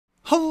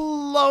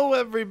Hello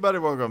everybody,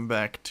 welcome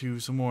back to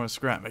some more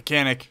Scrap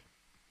Mechanic.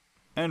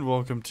 And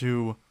welcome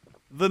to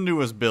the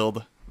newest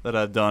build that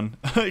I've done.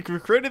 I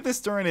created this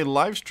during a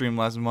live stream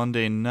last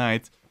Monday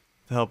night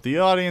to help the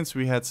audience.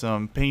 We had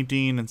some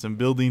painting and some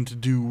building to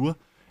do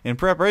in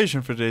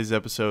preparation for today's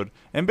episode.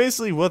 And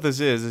basically what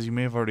this is, as you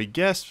may have already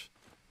guessed,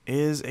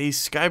 is a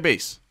sky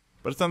base.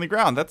 But it's on the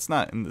ground. That's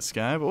not in the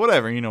sky, but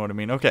whatever, you know what I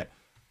mean. Okay,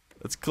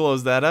 let's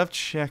close that up.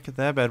 Check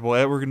that bad boy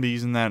out. We're going to be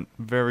using that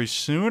very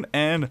soon.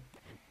 And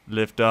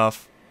lift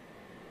off.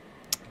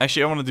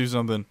 Actually, I want to do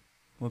something.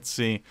 Let's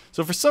see.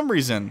 So for some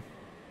reason...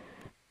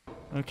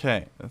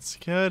 Okay, that's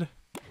good.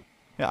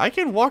 Yeah, I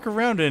can walk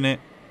around in it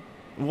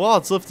while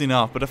it's lifting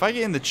off. But if I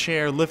get in the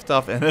chair, lift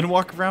off, and then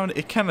walk around,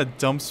 it kind of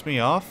dumps me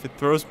off. It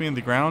throws me in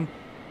the ground,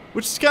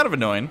 which is kind of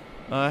annoying.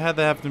 I had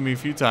that happen to me a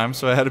few times,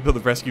 so I had to build a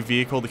rescue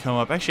vehicle to come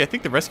up. Actually, I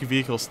think the rescue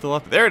vehicle is still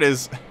up. There it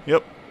is.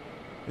 Yep.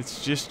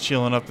 It's just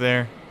chilling up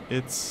there.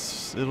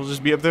 It'll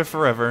just be up there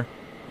forever.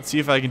 Let's see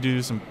if I can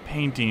do some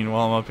painting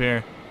while I'm up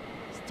here.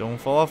 Just don't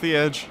fall off the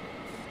edge.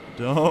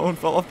 Don't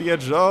fall off the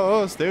edge.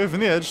 Oh, stay away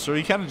from the edge. So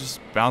you kind of just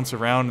bounce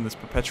around in this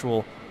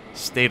perpetual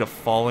state of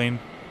falling.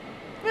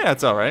 Yeah,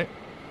 it's alright.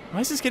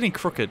 Why is this getting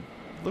crooked?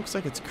 It looks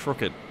like it's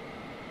crooked.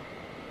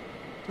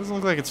 Doesn't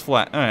look like it's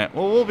flat. Alright,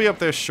 well, we'll be up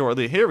there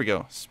shortly. Here we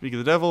go. Speak of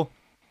the devil.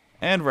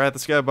 And we're at the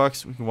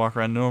skybox. We can walk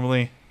around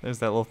normally. There's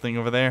that little thing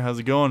over there. How's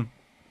it going?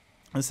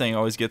 This thing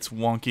always gets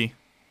wonky.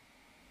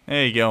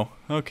 There you go.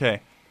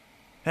 Okay.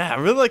 Yeah, I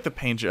really like the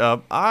paint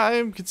job.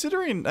 I'm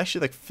considering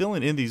actually like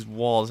filling in these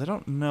walls. I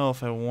don't know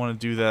if I want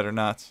to do that or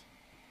not.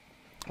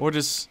 Or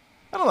just,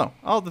 I don't know.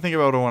 I'll have to think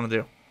about what I want to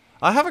do.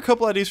 I have a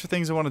couple ideas for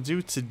things I want to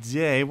do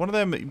today. One of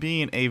them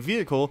being a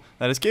vehicle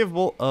that is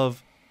capable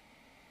of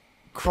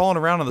crawling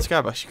around in the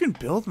skybox. You can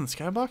build in the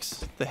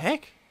skybox? What the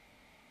heck?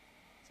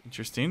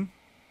 Interesting.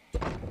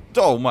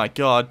 Oh my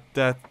god,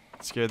 that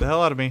scared the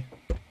hell out of me.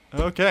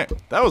 Okay,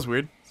 that was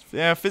weird.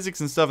 Yeah,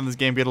 physics and stuff in this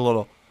game get a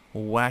little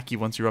wacky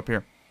once you're up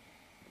here.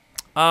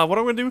 What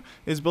I'm going to do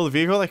is build a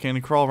vehicle that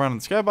can crawl around in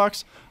the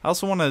skybox. I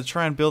also want to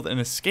try and build an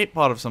escape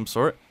pod of some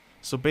sort.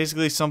 So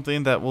basically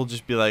something that will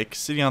just be like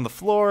sitting on the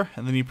floor,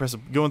 and then you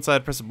go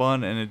inside, press a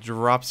button, and it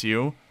drops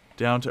you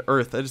down to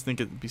Earth. I just think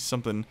it'd be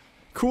something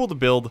cool to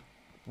build.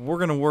 We're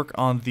going to work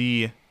on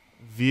the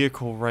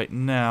vehicle right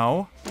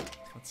now.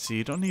 Let's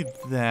see, don't need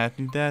that,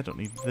 don't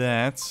need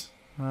that.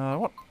 I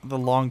want the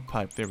long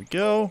pipe, there we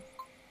go.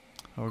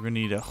 We're going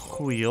to need a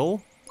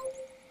wheel.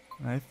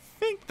 I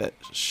think that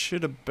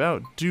should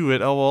about do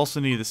it. Oh, we'll also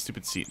need the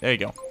stupid seat. There you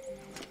go.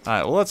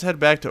 Alright, well, let's head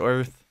back to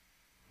Earth,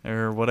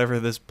 or whatever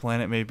this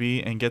planet may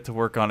be, and get to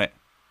work on it.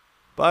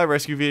 Bye,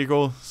 rescue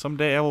vehicle.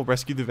 Someday I will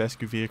rescue the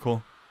rescue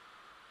vehicle.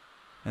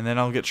 And then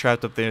I'll get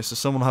trapped up there, so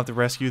someone will have to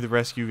rescue the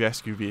rescue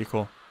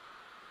vehicle.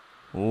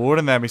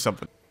 Wouldn't that be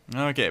something?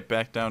 Okay,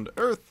 back down to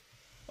Earth.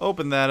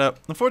 Open that up.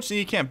 Unfortunately,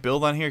 you can't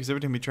build on here, because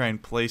every time we try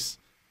and place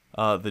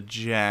the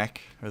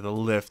jack, or the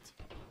lift,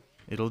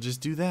 it'll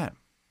just do that,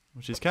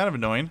 which is kind of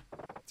annoying.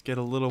 Let's get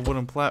a little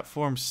wooden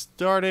platform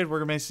started.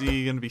 We're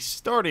basically going to be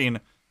starting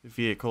the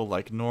vehicle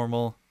like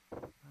normal.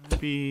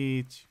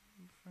 Maybe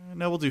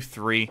no, we'll do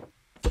three.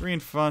 3 in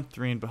front,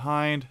 3 in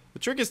behind. The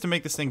trick is to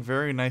make this thing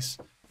very nice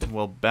and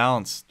well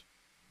balanced.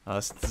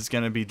 Since it's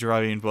going to be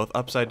driving both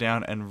upside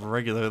down and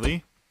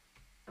regularly.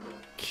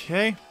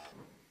 Okay.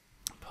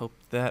 Poke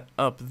that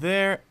up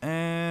there,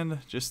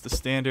 and just the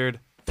standard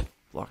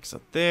blocks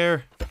up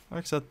there,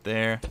 blocks up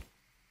there.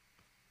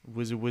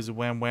 Wizzy wizzy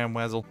wham wham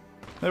wazzle.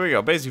 There we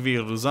go, basic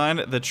vehicle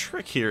design. The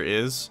trick here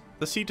is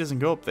the seat doesn't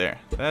go up there.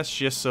 That's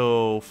just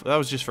so, that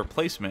was just for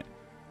placement.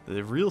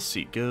 The real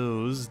seat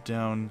goes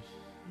down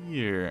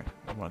here.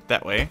 I want it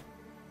that way.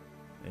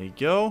 There you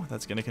go.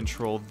 That's going to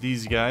control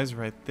these guys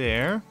right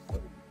there.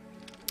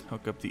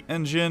 Hook up the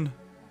engine.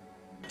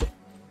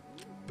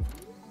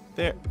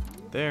 There,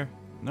 there.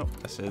 Nope,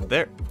 I said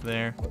there,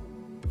 there,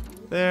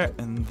 there,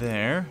 and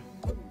there.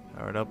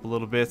 Power it up a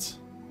little bit.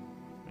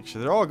 Make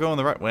sure they're all going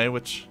the right way,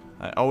 which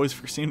I always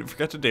seem to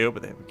forget to do,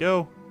 but there we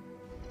go.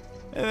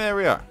 And there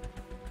we are.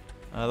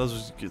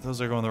 Those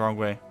are going the wrong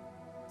way.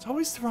 It's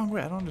always the wrong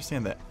way. I don't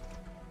understand that.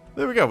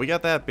 There we go. We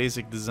got that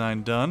basic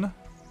design done.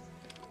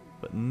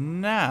 But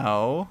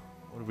now,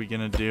 what are we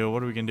going to do?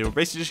 What are we going to do? We're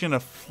basically just going to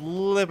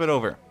flip it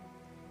over.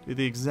 Do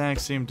the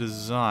exact same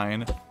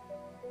design,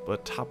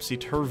 but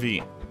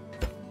topsy-turvy.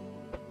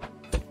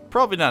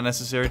 Probably not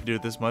necessary to do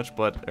it this much,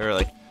 but, or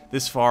like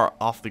this far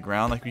off the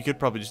ground. Like, we could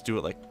probably just do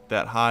it like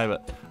that high,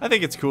 but I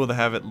think it's cool to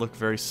have it look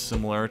very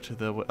similar to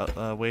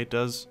the way it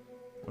does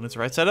when it's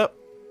right side up.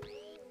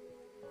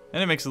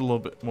 And it makes it a little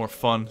bit more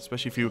fun,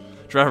 especially if you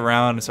drive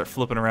around and start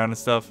flipping around and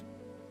stuff.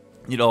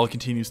 It all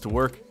continues to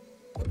work.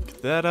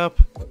 Get that up.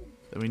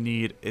 Then we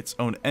need its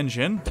own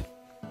engine.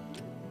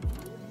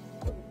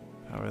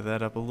 Power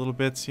that up a little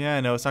bit. Yeah,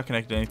 I know it's not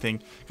connected to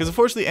anything. Because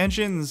unfortunately,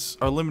 engines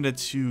are limited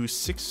to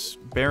 6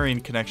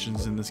 bearing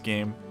connections in this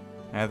game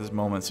at this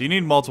moment. So you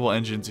need multiple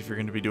engines if you're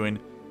going to be doing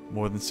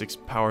more than 6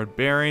 powered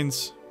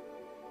bearings.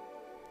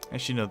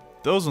 Actually, no,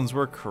 those ones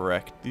were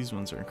correct. These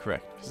ones are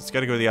incorrect because it's got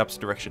to go the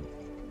opposite direction.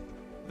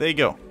 There you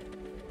go.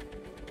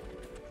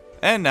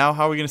 And now,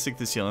 how are we going to stick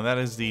the ceiling? That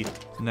is the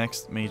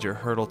next major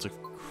hurdle to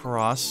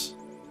cross.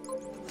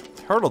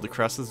 Hurdle to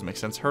cross doesn't make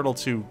sense. Hurdle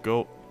to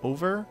go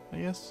over, I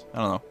guess? I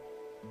don't know.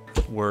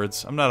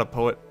 Words. I'm not a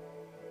poet.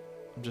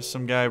 I'm just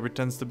some guy who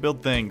pretends to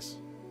build things.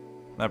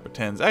 Not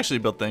pretends. Actually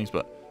build things,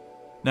 but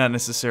not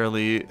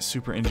necessarily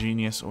super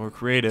ingenious or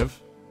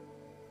creative.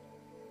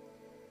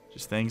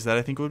 Just things that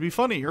I think would be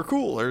funny or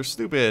cool or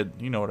stupid.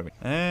 You know what I mean.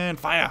 And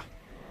fire.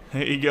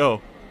 There you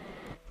go.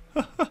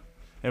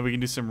 And we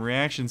can do some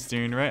reaction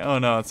steering, right? Oh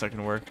no, it's not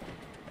gonna work.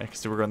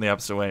 Because we're going the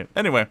opposite way.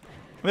 Anyway,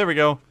 there we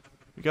go.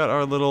 We got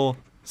our little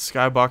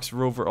skybox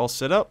rover all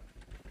set up.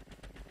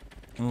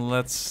 And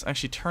let's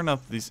actually turn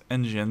up these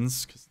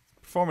engines because it's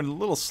performing a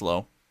little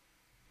slow.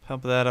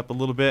 Pump that up a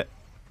little bit,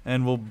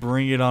 and we'll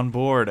bring it on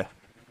board.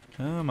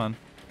 Come on.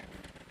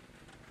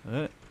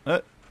 There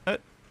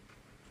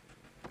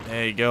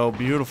you go,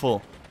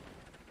 beautiful.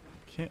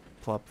 Okay,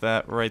 plop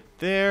that right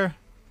there.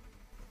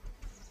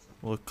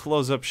 We'll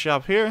close up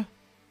shop here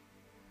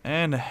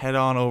and head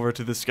on over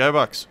to the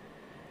skybox.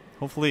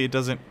 Hopefully it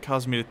doesn't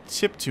cause me to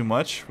tip too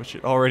much, which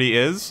it already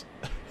is.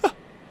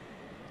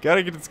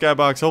 Gotta get the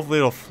skybox. Hopefully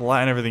it'll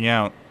flatten everything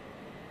out.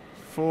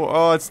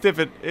 Oh, it's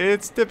tipping.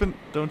 It's tipping.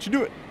 Don't you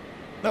do it.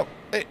 No.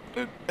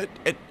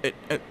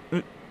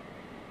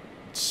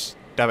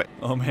 Stop it.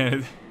 Oh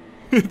man,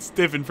 it's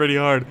tipping pretty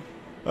hard.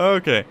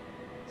 Okay.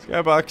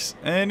 Skybox,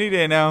 any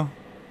day now.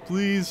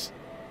 Please.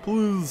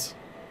 Please.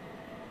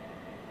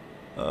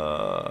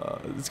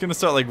 It's gonna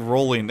start like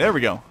rolling. There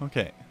we go.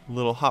 Okay. A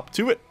little hop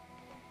to it.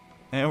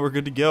 And we're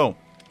good to go.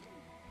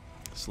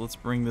 So let's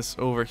bring this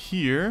over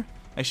here.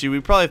 Actually, we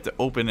probably have to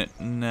open it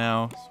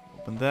now. So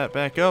open that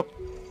back up.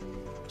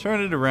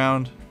 Turn it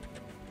around.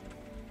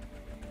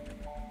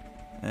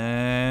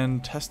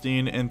 And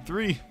testing in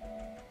 3,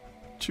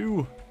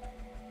 2,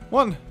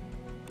 1.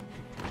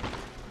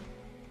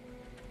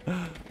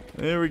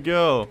 There we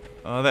go.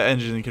 Oh, that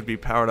engine could be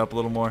powered up a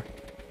little more.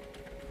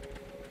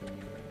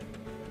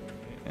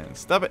 And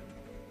stop it.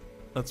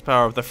 Let's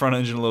power up the front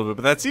engine a little bit.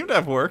 But that seemed to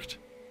have worked.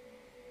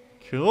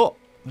 Cool.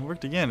 It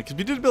worked again. Because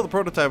we did build a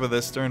prototype of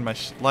this during my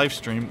live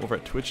stream over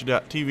at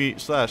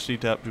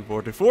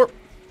twitch.tv/ctap2424.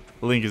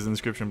 The link is in the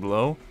description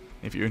below.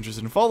 If you're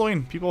interested in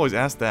following, people always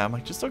ask that. I'm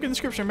like, just look in the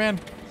description, man.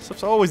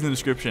 Stuff's always in the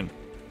description.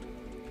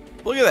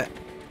 Look at that.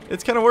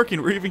 It's kind of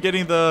working. We're even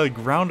getting the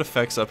ground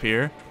effects up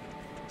here.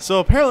 So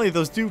apparently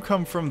those do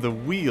come from the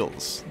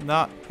wheels.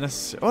 Not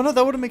necessarily. Oh no,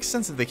 that wouldn't make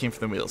sense if they came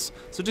from the wheels.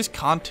 So just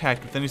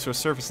contact with any sort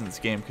of surface in this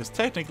game. Because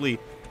technically,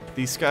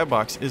 the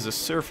skybox is a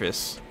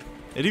surface.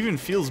 It even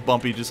feels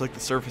bumpy just like the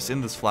surface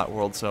in this flat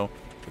world. So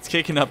it's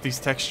kicking up these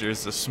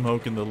textures, the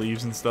smoke and the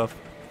leaves and stuff.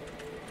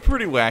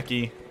 Pretty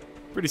wacky.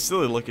 Pretty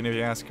silly looking if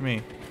you ask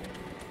me.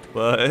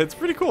 But it's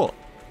pretty cool.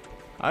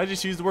 I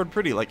just used the word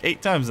pretty like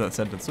 8 times in that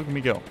sentence. Look at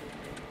me go.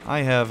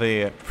 I have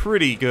a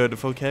pretty good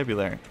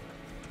vocabulary.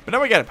 But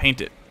now we gotta paint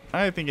it.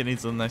 I think it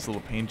needs a nice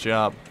little paint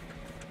job.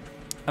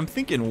 I'm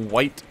thinking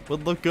white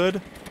would look good.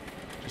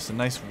 Just a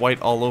nice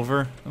white all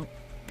over. Oh.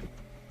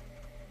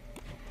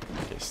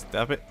 Okay,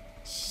 stop it.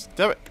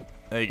 Stop it.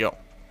 There you go.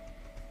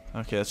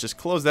 Okay, let's just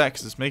close that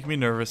because it's making me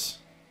nervous.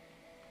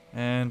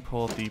 And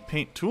pull out the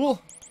paint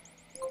tool.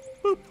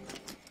 Boop.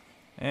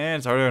 And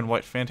it's already on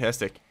white.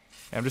 Fantastic.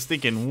 I'm just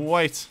thinking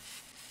white.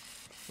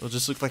 It'll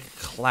just look like a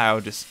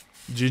cloud just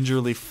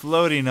gingerly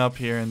floating up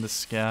here in the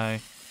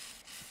sky.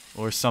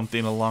 Or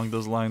something along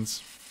those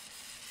lines.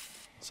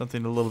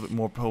 Something a little bit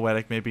more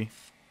poetic, maybe.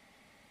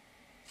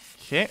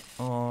 Okay,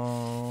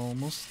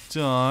 almost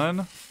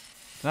done.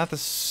 Not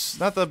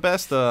the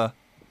best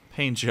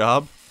paint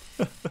job.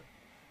 I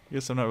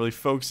guess I'm not really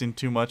focusing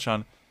too much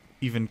on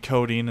even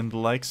coding and the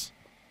likes.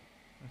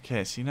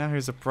 Okay, see now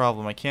here's a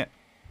problem. I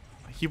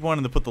keep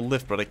wanting to put the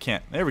lift, but I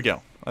can't. There we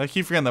go. I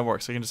keep forgetting that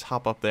works. I can just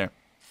hop up there.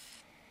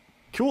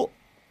 Cool.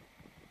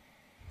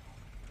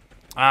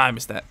 Ah, I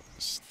missed that.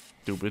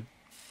 Stupid.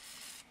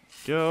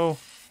 Go.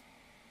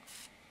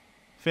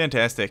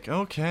 Fantastic.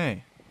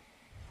 Okay.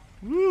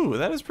 Woo,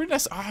 that is pretty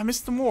nice. Ah, I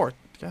missed the more.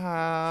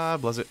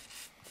 God bless it.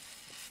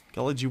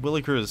 Golly gee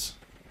willy cruise.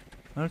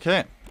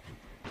 Okay.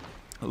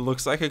 It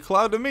looks like a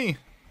cloud to me.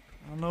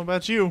 I don't know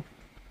about you.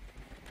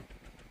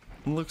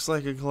 Looks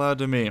like a cloud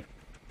to me.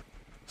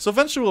 So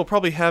eventually we'll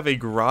probably have a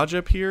garage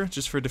up here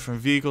just for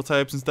different vehicle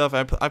types and stuff.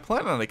 I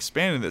plan on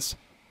expanding this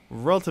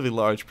relatively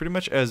large, pretty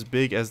much as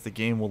big as the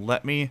game will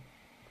let me.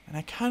 And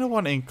I kind of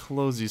want to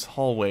enclose these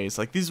hallways.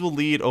 Like these will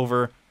lead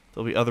over,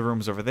 there'll be other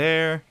rooms over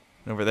there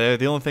and over there.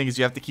 The only thing is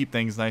you have to keep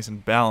things nice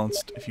and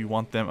balanced if you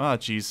want them. Ah,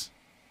 jeez.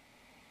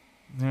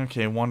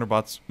 Okay,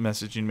 Wanderbot's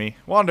messaging me.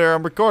 Wander,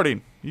 I'm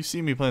recording. You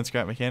see me playing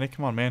Scrap Mechanic.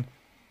 Come on, man.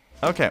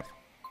 Okay.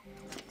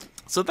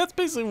 So that's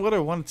basically what I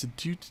wanted to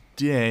do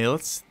today.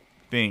 Let's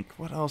think.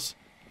 What else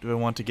do I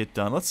want to get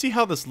done? Let's see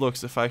how this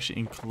looks if I actually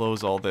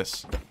enclose all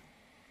this.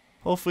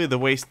 Hopefully the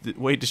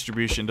weight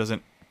distribution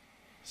doesn't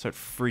start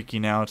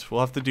freaking out. We'll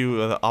have to do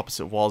the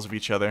opposite walls of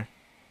each other.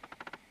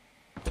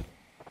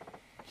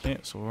 Okay,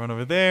 so we'll run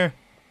over there.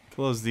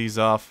 Close these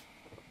off.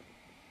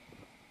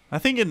 I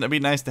think it'd be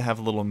nice to have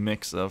a little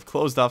mix of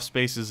closed off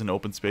spaces and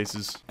open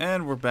spaces.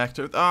 And we're back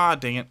to... Ah,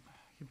 dang it.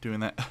 Keep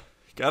doing that.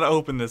 Gotta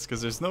open this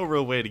because there's no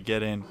real way to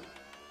get in.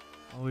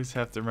 Always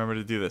have to remember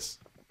to do this.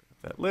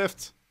 Grab that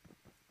lift.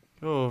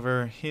 Go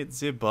over, hit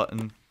the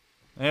button.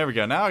 There we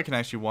go. Now I can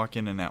actually walk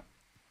in and out.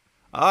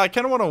 I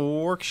kind of want to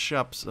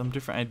workshop some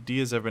different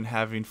ideas I've been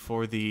having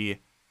for the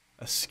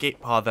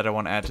escape pod that I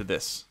want to add to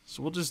this.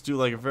 So we'll just do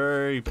like a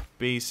very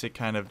basic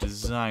kind of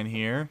design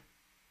here.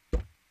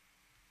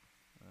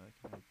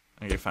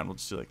 Okay, fine. We'll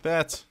just do like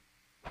that.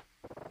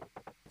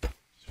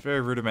 It's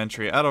very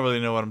rudimentary. I don't really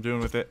know what I'm doing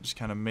with it. Just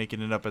kind of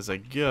making it up as I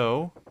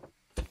go.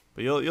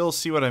 But you'll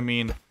see what I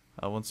mean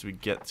once we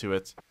get to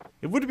it.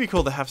 It would be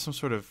cool to have some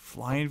sort of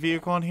flying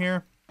vehicle on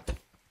here.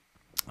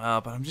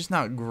 But I'm just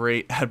not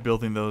great at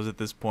building those at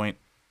this point.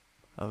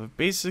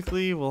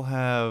 Basically, we'll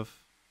have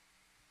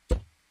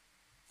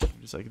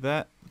just like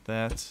that,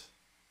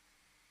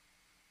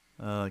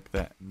 like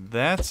that,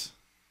 that.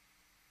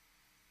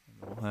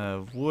 And we'll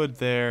have wood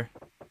there,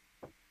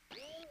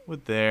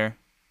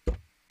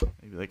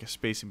 maybe like a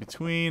space in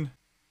between.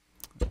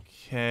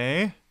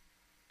 Okay,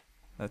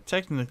 that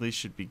technically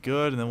should be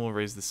good, and then we'll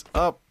raise this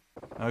up.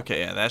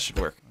 Okay, yeah, that should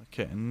work.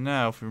 Okay, and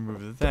now if we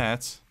remove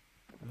that,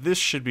 this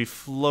should be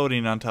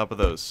floating on top of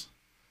those.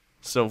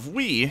 So if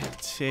we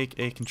take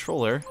a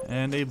controller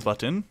and a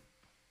button,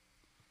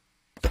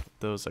 put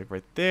those like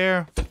right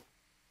there.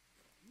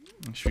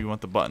 Actually, we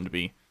want the button to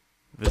be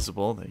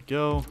visible. There you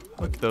go.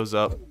 Hook those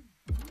up.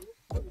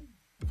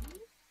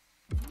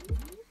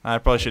 I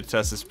probably should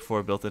test this before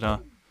I built it, huh?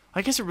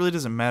 I guess it really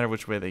doesn't matter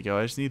which way they go.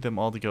 I just need them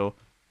all to go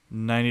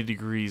 90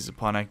 degrees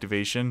upon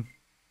activation.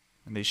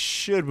 And they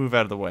should move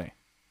out of the way.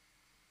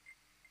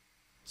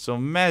 So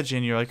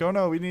imagine you're like, oh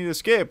no, we need to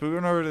escape. We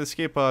went over to the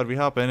escape pod. We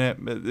hop in it.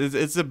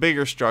 It's a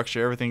bigger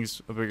structure.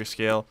 Everything's a bigger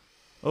scale.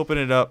 Open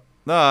it up.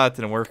 Ah, it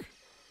didn't work.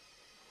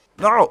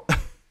 No!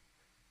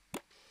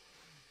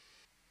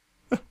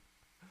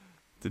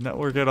 Did not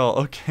work at all.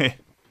 Okay.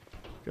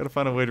 Gotta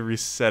find a way to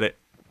reset it.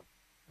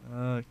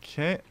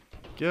 Okay.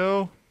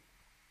 Go.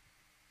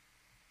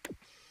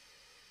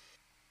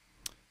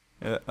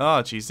 Yeah,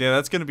 oh, jeez. Yeah,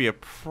 that's gonna be a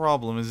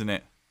problem, isn't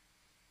it?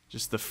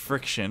 Just the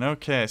friction.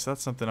 Okay, so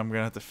that's something I'm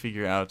gonna have to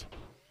figure out.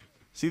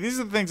 See, these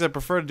are the things I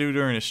prefer to do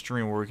during a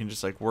stream where we can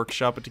just like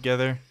workshop it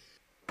together.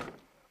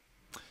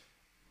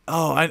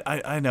 Oh,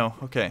 I know.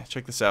 Okay,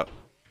 check this out.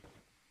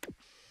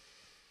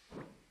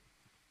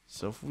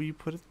 So if we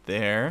put it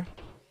there,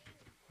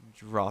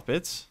 drop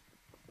it,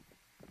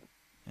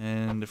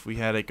 and if we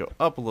had it go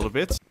up a little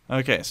bit.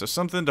 Okay, so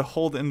something to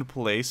hold it into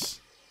place.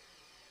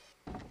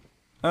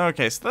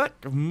 Okay, so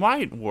that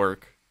might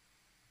work.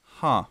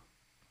 Huh.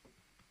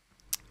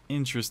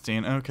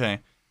 Interesting.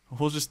 Okay.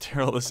 We'll just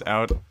tear all this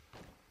out.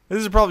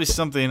 This is probably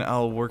something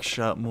I'll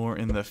workshop more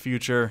in the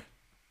future.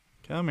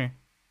 Come here.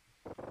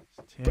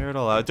 Let's tear it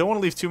all out. Don't want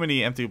to leave too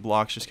many empty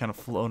blocks just kind of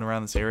floating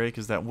around this area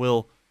because that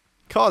will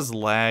cause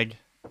lag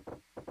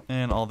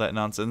and all that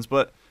nonsense.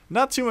 But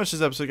not too much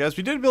this episode, guys.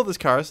 We did build this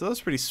car, so that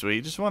was pretty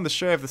sweet. Just wanted to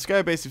show you the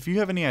Skybase. If you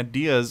have any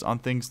ideas on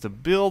things to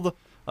build,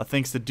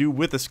 things to do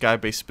with the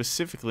Skybase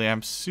specifically,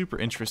 I'm super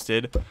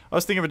interested. I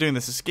was thinking about doing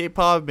this escape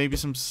pod, maybe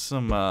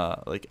some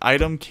like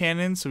item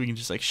cannons, so we can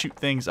just like shoot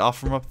things off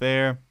from up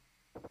there.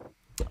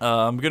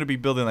 I'm gonna be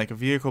building like a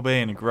vehicle bay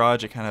and a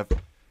garage, a kind of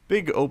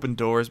big open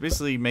doors.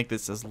 Basically, make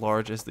this as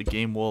large as the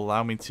game will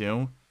allow me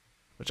to,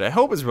 which I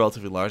hope is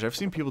relatively large. I've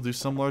seen people do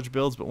some large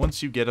builds, but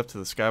once you get up to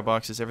the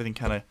skyboxes, everything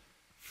kind of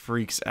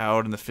freaks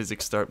out and the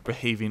physics start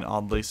behaving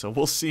oddly. So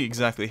we'll see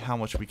exactly how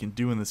much we can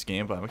do in this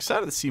game, but I'm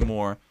excited to see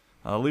more.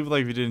 Leave a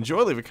like if you did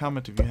enjoy, leave a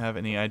comment if you have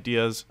any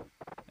ideas,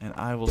 and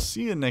I will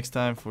see you next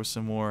time for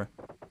some more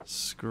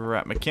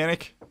scrap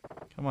mechanic.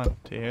 Come on,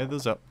 tear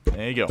those up.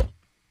 There you go.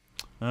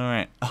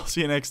 Alright, I'll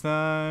see you next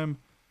time.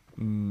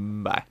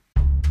 Bye.